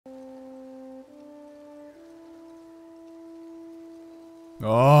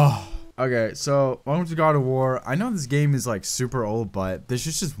Oh. Okay, so welcome to God of War. I know this game is like super old, but there's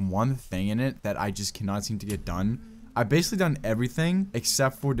just one thing in it that I just cannot seem to get done. I've basically done everything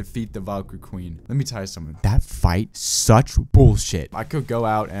except for defeat the Valkyrie Queen. Let me tell you something. That fight, such bullshit. I could go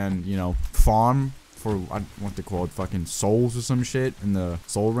out and, you know, farm for, what they call it, fucking souls or some shit in the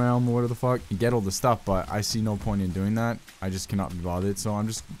soul realm or whatever the fuck, and get all the stuff, but I see no point in doing that. I just cannot be bothered, so I'm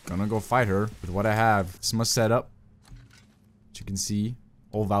just gonna go fight her with what I have. This is my setup. As you can see,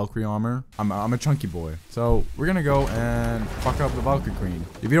 old Valkyrie armor. I'm a chunky boy. So we're gonna go and fuck up the Valkyrie Queen.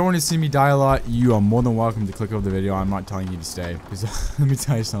 If you don't want to see me die a lot, you are more than welcome to click over the video. I'm not telling you to stay, because let me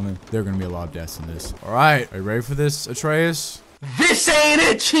tell you something. There are gonna be a lot of deaths in this. All right, are you ready for this, Atreus? This ain't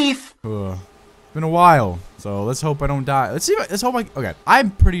it, Chief. It's been a while, so let's hope I don't die. Let's see. Let's hope I. Okay, I'm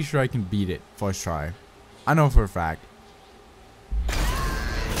pretty sure I can beat it first try. I know for a fact.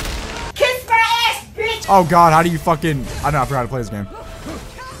 Kiss my ass, bitch! Oh God, how do you fucking? I forgot how to play this game.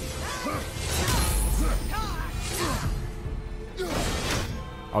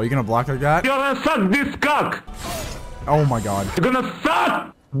 Oh, you gonna block like that? You're gonna suck this cock! Oh my God. You're gonna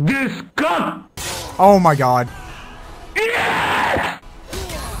suck this cock! Oh my God. Yes!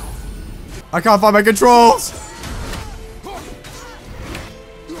 I can't find my controls!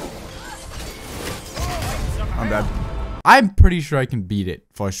 I'm dead. I'm pretty sure I can beat it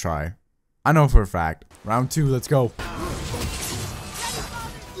first try. I know for a fact. Round 2, let's go.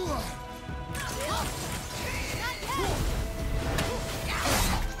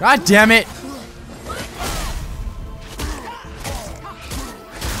 God damn it!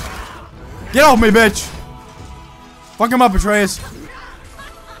 Get off me, bitch! Fuck him up, Atreus.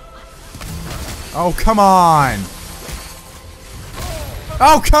 Oh, come on!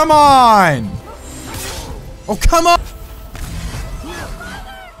 Oh, come on! Oh, come on!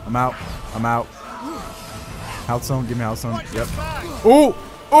 I'm out. I'm out. Health zone. Give me health zone. Yep. Oh!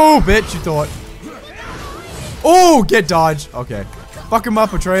 Oh, bitch, you thought. Oh, get dodge. Okay. Fuck him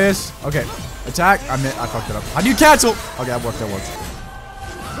up, Atreus. Okay. Attack. I fucked it up. How do you cancel? Okay, that worked. That worked.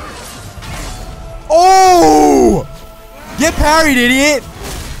 Oh! Get parried, idiot!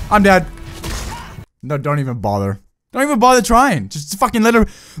 I'm dead. No, don't even bother. Don't even bother trying. Just fucking let her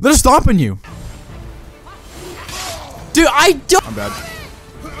stomp on you. Dude, I'm dead.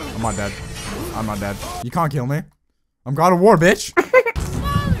 I'm not dead. I'm not dead. You can't kill me. I'm God of War, bitch.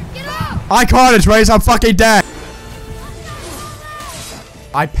 I caught it, Trace. I'm fucking dead.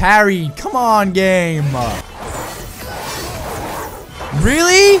 I parried. Come on, game.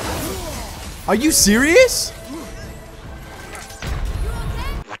 Really? Are you serious?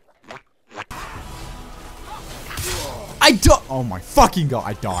 I don't. Oh my fucking God.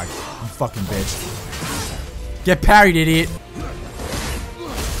 I died. You fucking bitch. Get parried, idiot.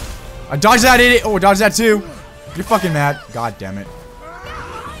 I dodged that, idiot. Oh, I dodged that too. You're fucking mad. God damn it.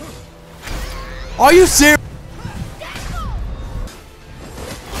 Are you serious?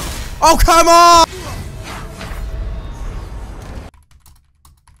 Oh, come on!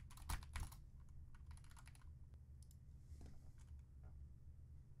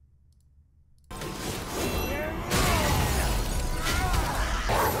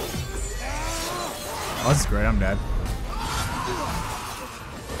 Oh, this is great. I'm dead.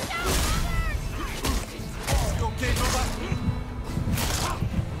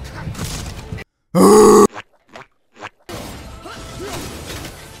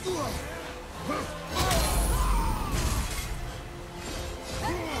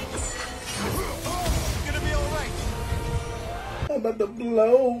 I'm about to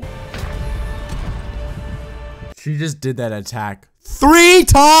blow. She just did that attack 3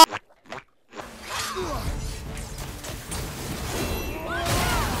 times.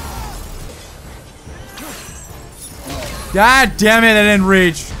 God damn it, I didn't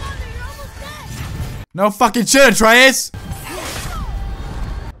reach. No fucking shit, Atreus.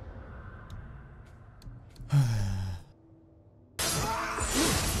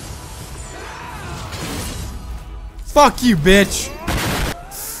 Fuck you, bitch.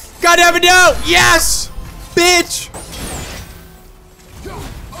 God damn it, no! Yes! Bitch!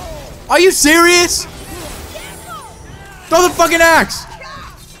 Are you serious? Throw the fucking axe!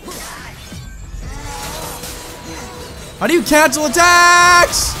 How do you cancel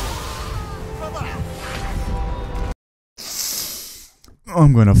attacks?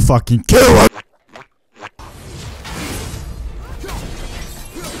 I'm gonna fucking kill her.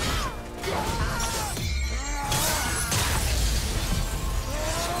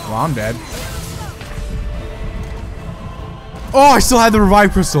 Well, I'm dead. Oh, I still have the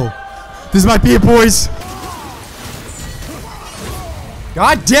revive crystal. This might be it, boys.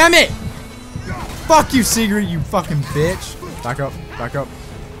 God damn it! Fuck you, Sigrid, you fucking bitch. Back up. Back up.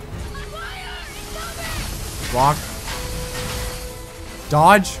 Block.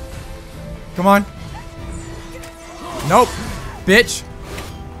 Dodge. Come on. Nope. Bitch.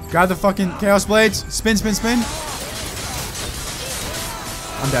 Grab the fucking Chaos Blades. Spin, spin, spin.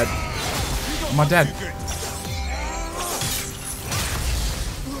 I'm dead. I'm not dead.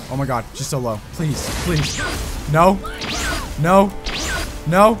 Oh my god. She's so low. Please. Please. No. No.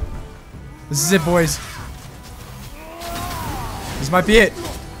 No. This is it, boys. This might be it.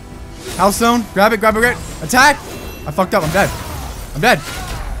 Healthstone. Grab it. Grab it. Grab it. Attack. I fucked up. I'm dead. I'm dead.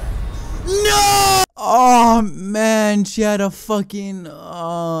 No! Oh, man. She had a fucking,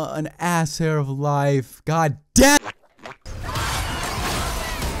 an ass hair of life. God damn.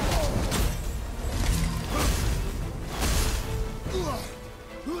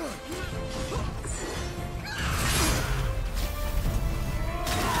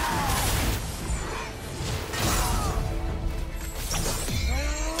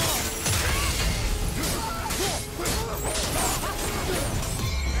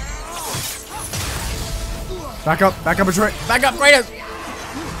 Back up, Detroit. Back up, Kratos.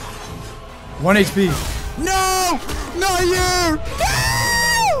 1 HP. No! Not you! No!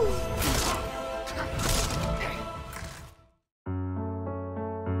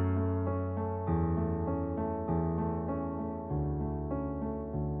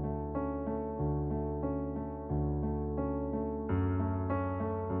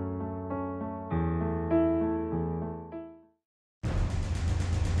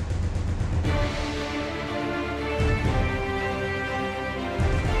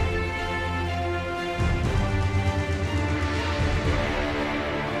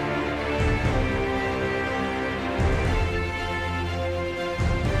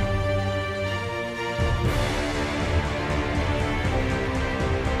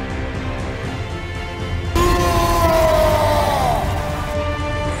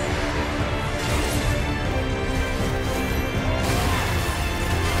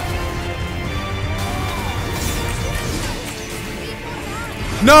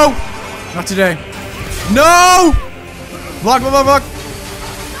 No! Not today. No! Block, block, block, block.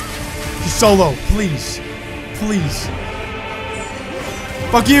 She's solo. Please. Please.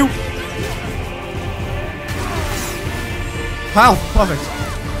 Fuck you. How? Perfect.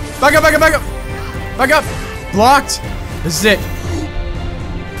 Back up, back up, back up. Back up. Blocked. This is it.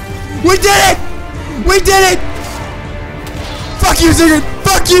 We did it! We did it! Fuck you, Sigurd!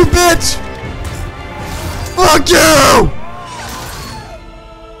 Fuck you, bitch! Fuck you!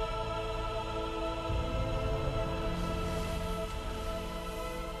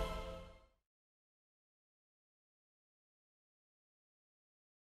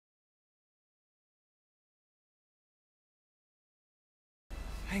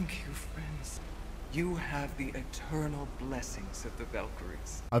 Thank you, friends. You have the eternal blessings of the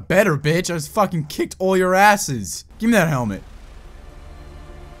Valkyries. I better, bitch. I just fucking kicked all your asses. Give me that helmet.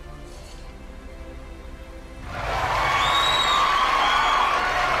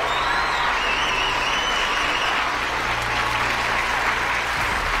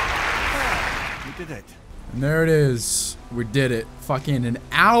 We did it. And there it is. We did it. Fucking an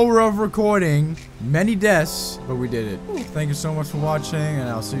hour of recording. Many deaths, but we did it. Thank you so much for watching, and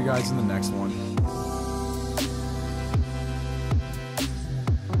I'll see you guys in the next one.